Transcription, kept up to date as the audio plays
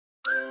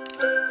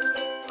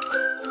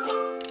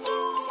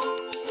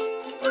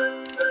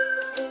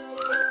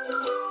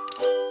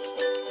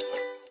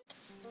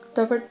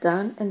Dobar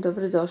dan and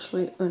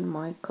dobrodošli on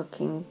my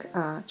cooking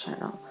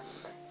channel.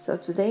 So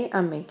today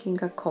I'm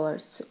making a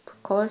collard soup.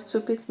 Collard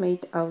soup is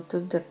made out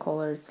of the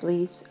collards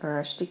leaves,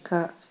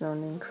 Raštika,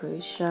 known in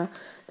Croatia,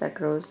 that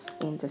grows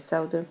in the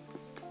southern,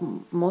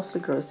 mostly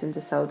grows in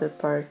the southern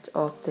part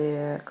of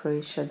the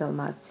Croatia,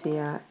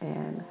 Dalmatia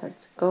and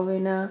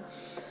Herzegovina.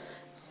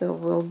 So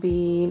we'll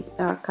be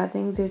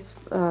cutting this,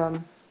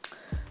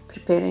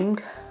 preparing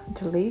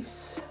the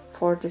leaves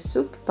for the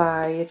soup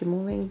by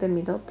removing the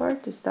middle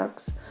part, the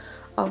stalks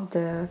of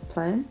the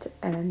plant,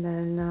 and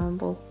then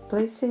we'll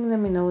placing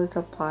them in a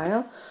little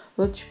pile,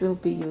 which we'll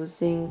be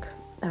using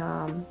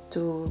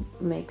to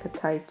make a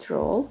tight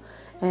roll,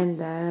 and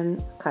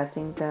then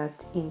cutting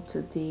that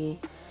into the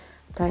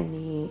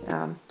tiny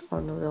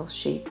or noodle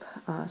shape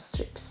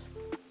strips.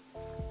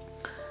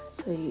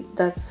 So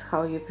that's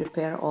how you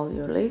prepare all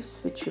your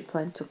leaves which you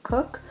plan to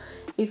cook.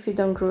 If you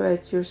don't grow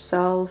it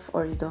yourself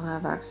or you don't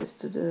have access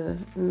to the,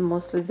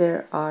 mostly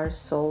there are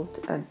sold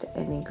at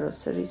any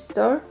grocery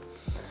store.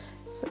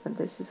 So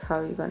this is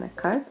how you're gonna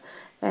cut.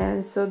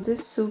 And so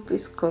this soup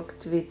is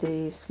cooked with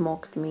the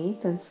smoked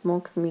meat, and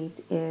smoked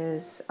meat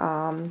is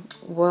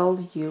well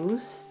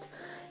used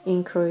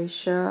in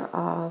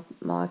Croatia.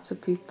 Lots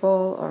of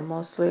people, or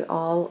mostly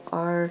all,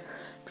 are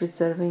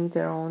preserving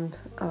their own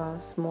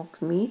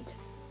smoked meat.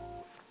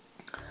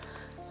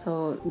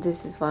 So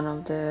this is one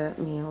of the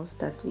meals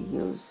that we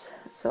use.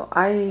 So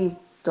I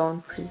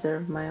don't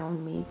preserve my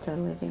own meat. I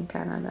live in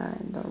Canada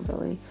and don't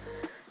really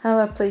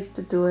have a place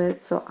to do it,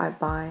 so I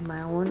buy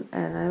my own,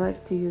 and I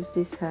like to use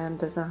this ham.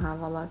 Doesn't have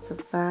a lots of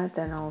fat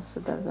and also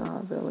doesn't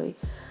have really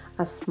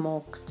a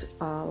smoked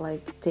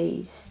like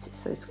taste,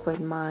 so it's quite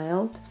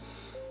mild.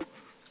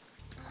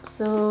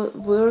 So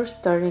we're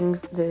starting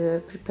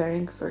the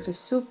preparing for the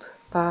soup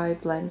by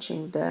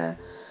blanching the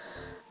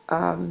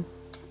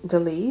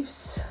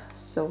leaves.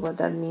 So what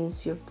that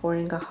means, you're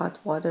pouring a hot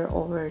water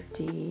over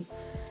the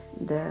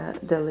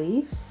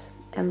leaves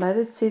and let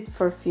it sit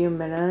for a few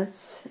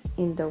minutes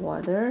in the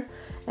water,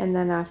 and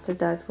then after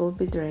that we'll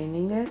be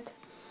draining it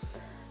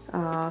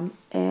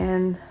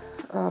and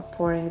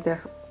pouring the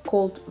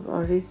cold,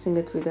 or rinsing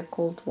it with the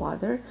cold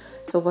water.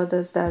 So what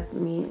does that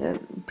mean?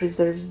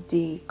 Preserves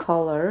the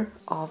color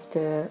of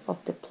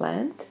the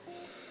plant,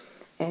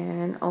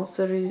 and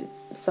also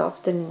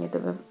softening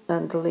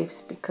the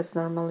leaves, because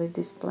normally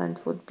this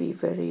plant would be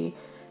very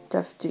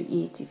tough to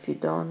eat if you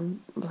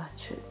don't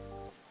blanch it.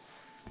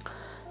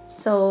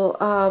 So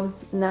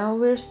now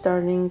we're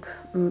starting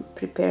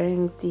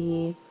preparing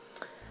the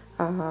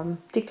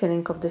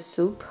thickening of the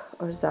soup,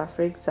 or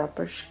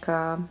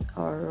zapršku,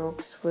 or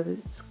rooks, what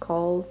it's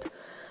called.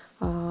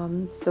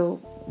 So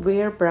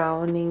we're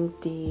browning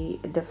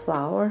the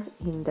flour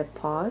in the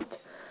pot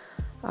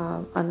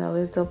on a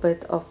little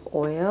bit of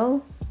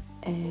oil,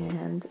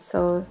 and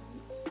so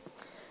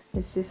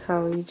this is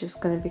how you're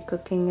just going to be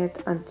cooking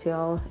it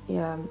until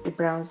it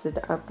browns it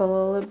up a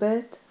little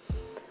bit.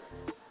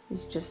 You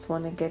just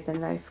want to get a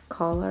nice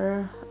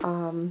color.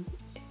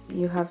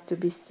 You have to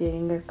be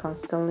stirring it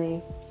constantly.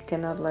 You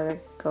cannot let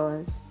it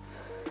go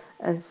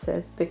and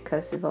sit,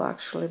 because it will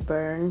actually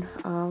burn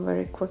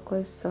very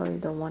quickly, so you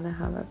don't want to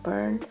have a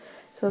burn.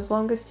 So as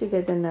long as you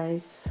get a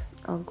nice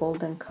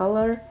golden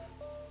color,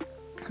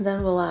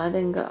 then we'll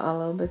adding a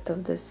little bit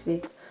of the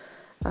sweet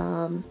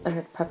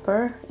red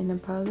pepper in a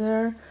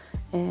powder,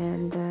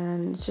 and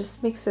then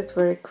just mix it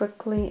very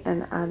quickly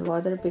and add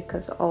water,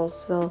 because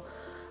also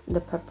the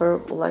pepper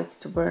will like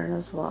to burn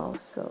as well.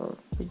 So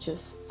we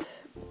just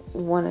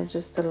want to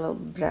just a little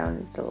brown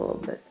it a little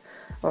bit,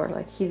 or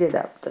like heat it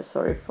up,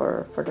 sorry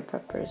for the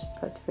peppers,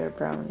 but we're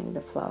browning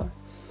the flour.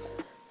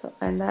 So,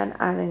 and then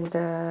adding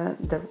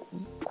the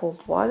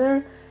cold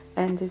water,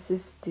 and this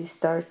is the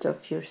start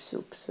of your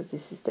soup. So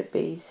this is the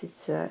base.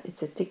 It's a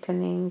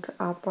thickening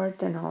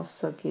part, and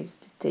also gives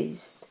the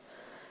taste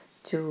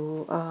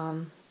to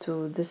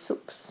the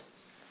soups.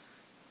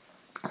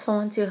 So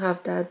once you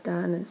have that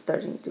done and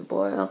starting to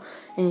boil,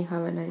 and you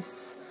have a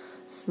nice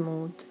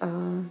smooth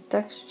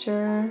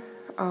texture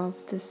of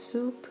the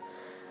soup,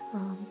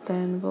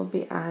 then we'll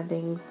be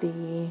adding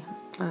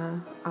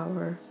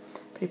our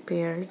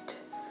prepared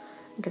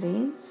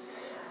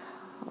greens,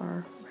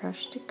 or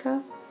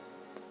Raštika,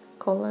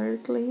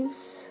 collard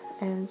leaves,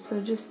 and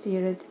so just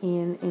stir it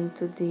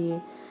into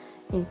the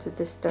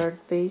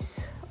start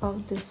base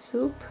of the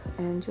soup,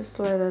 and just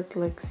let it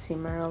like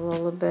simmer a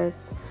little bit,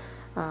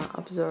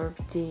 absorb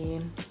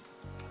the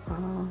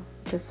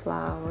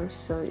flour,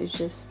 so it's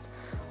just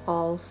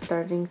all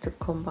starting to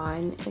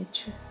combine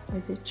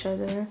with each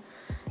other.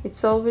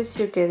 It's always,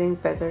 you're getting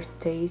better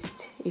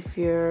taste if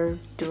you're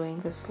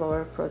doing a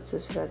slower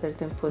process rather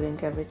than putting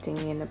everything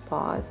in a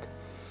pot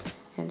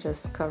and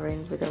just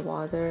covering with the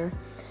water.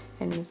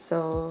 And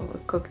so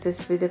cook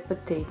this with the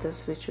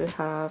potatoes, which we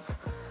have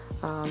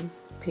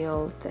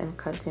peeled and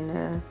cut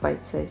in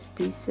bite-sized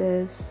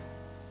pieces.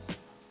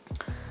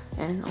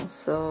 And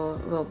also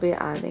we'll be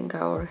adding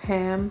our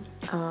ham,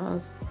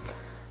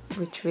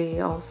 which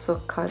we also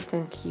cut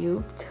and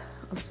cubed.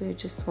 Also, you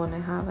just want to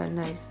have a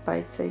nice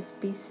bite-sized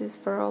pieces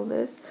for all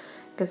this,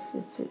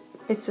 because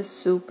it's a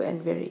soup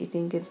and we're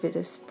eating it with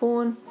a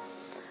spoon.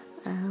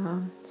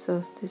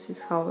 So this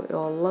is how it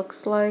all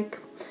looks like.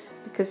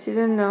 Because you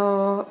don't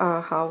know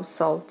how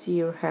salty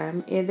your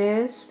ham it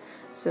is,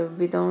 so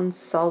we don't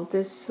salt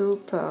this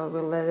soup.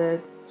 We'll let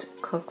it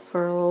cook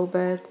for a little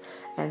bit,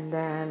 and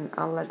then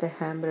I'll let the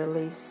ham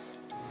release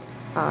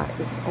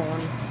its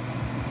own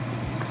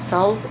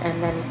salt,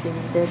 and then if you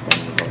need it, then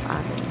you will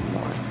add in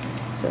more.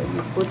 So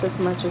you put as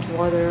much as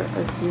water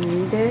as you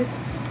need it,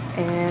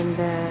 and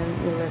then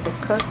you let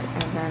it cook,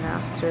 and then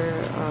after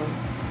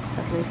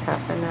at least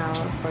half an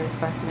hour,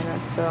 45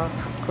 minutes of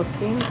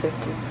cooking,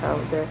 this is how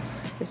the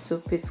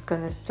soup is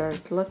gonna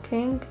start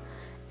looking.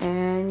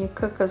 And you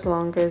cook as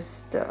long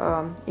as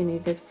you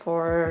need it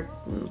for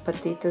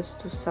potatoes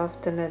to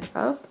soften it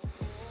up.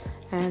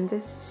 And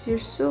this is your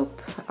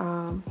soup.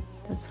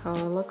 That's how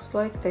it looks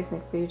like.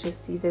 Technically you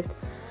just eat it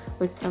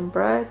with some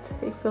bread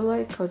if you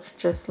like, or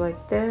just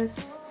like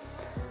this.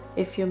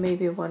 If you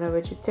maybe want a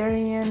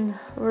vegetarian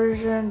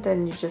version,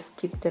 then you just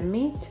keep the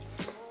meat.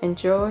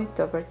 Enjoy,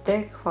 dobar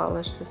tek,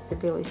 hvala što ste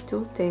bili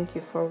tu, thank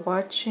you for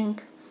watching.